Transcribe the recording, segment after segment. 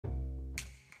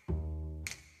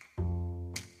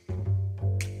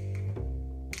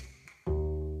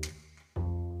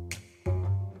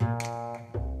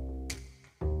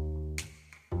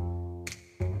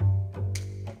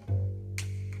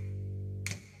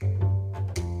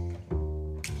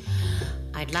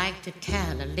I'd like to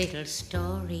tell a little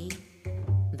story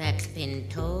that's been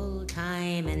told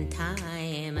time and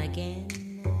time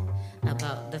again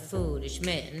about the foolish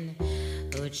men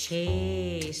who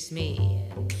chase me,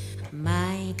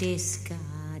 my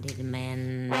discarded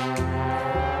men.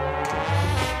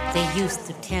 They used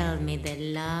to tell me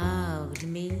they loved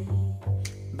me,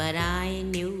 but I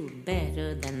knew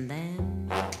better than them.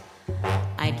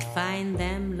 I'd find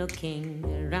them looking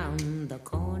around the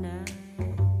corner,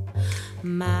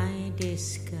 my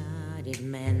discarded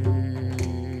men.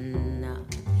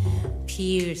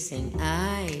 Piercing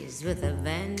eyes with a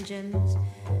vengeance,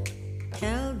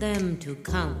 tell them to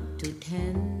count to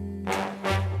 10.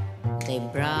 They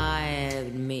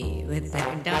bribed me with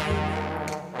their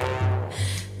diamonds,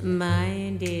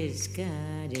 my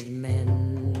discarded men.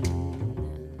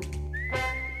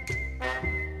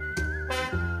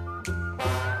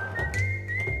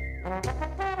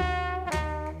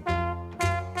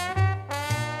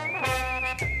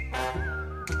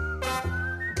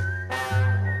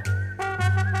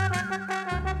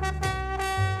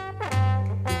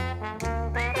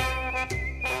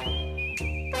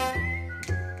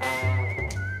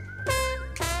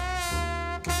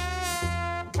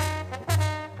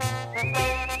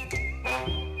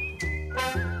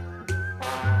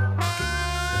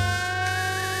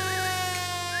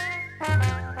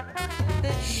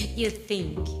 You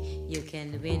think you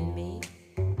can win me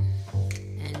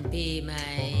and be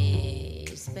my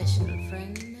special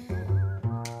friend?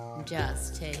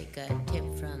 Just take a tip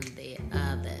from the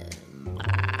other,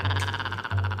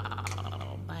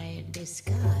 my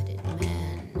discarded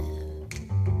man.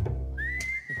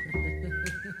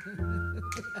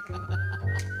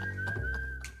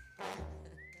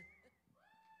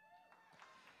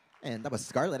 And that was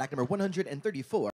Scarlet, act number 134.